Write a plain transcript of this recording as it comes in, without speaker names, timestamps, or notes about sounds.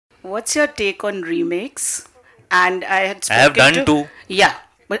What's your take on remakes? And I had I have spoken done to, two. yeah,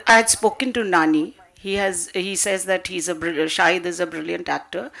 but I had spoken to Nani. He says that he's a Shahid is a brilliant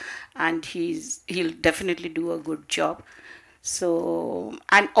actor, and he'll definitely do a good job. So,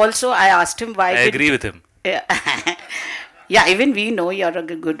 and also I asked him why I did, agree with him. yeah, yeah, even we know you're a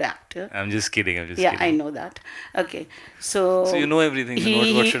good actor. I'm just kidding. I'm just Yeah, kidding. I know that. Okay, So you so know everything.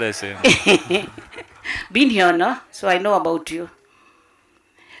 Then what should I say? been here, no? So I know about you.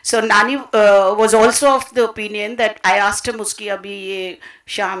 So Nani was also of the opinion that I asked him उसकी अभी ये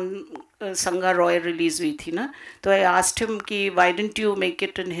शाम संगा Roy release हुई थी ना, तो I asked him कि why didn't you make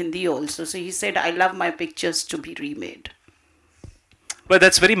it in Hindi also? So he said I love my pictures to be remade. But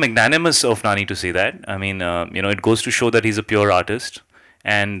that's very magnanimous of Nani to say that. I mean, it goes to show that he's a pure artist,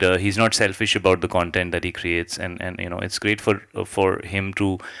 and he's not selfish about the content that he creates. And it's great for him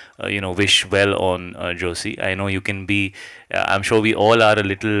to, wish well on Josie. I know you can be. I'm sure we all are a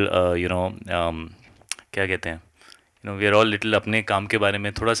little, क्या कहते हैं? We are all little अपने काम के बारे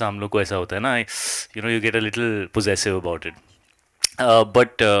में थोड़ा सा हम लोग को ऐसा होता है ना. You get a little possessive about it.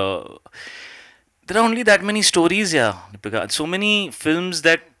 But there are only that many stories, yeah. So many films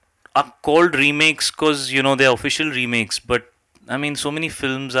that are called remakes because they're official remakes, but I mean, so many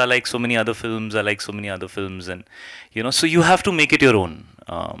films are like so many other films are like so many other films, and so you have to make it your own,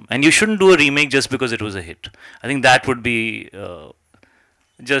 and you shouldn't do a remake just because it was a hit. I think that would be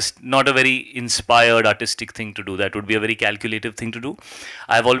just not a very inspired artistic thing to do. That would be a very calculative thing to do.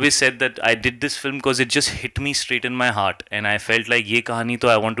 I've always said that I did this film because it just hit me straight in my heart, and I felt like ye kahani to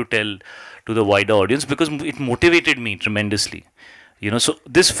I want to tell to the wider audience because it motivated me tremendously. So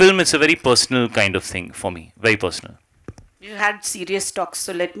this film, it's a very personal kind of thing for me, very personal. You had serious talks,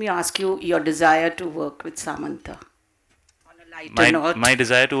 so let me ask you your desire to work with Samantha. On a lighter note. My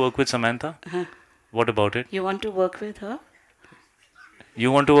desire to work with Samantha? What about it? You want to work with her?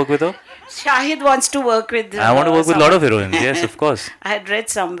 You want to work with her? Shahid wants to work with I want to work with a lot of heroines, yes, of course. I had read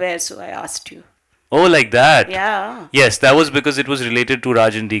somewhere, so I asked you. Oh, like that? Yeah. Yes, that was because it was related to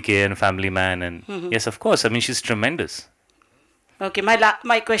Raj and DK and Family Man, and yes, of course. I mean, she's tremendous. Okay,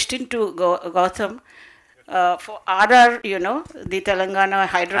 my question to Gautam, for RR, the Telangana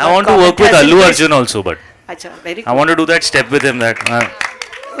Hyderabad. I want to work with Allu Arjun also, but Achha, very I want to do that step with him.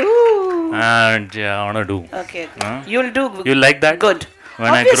 Ooh. And yeah, I want to do. Okay. You'll do. You like that? Good.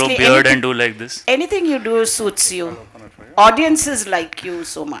 When Obviously, I grow beard and do like this. Anything you do suits you. Audiences like you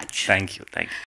so much. Thank you. Thank you.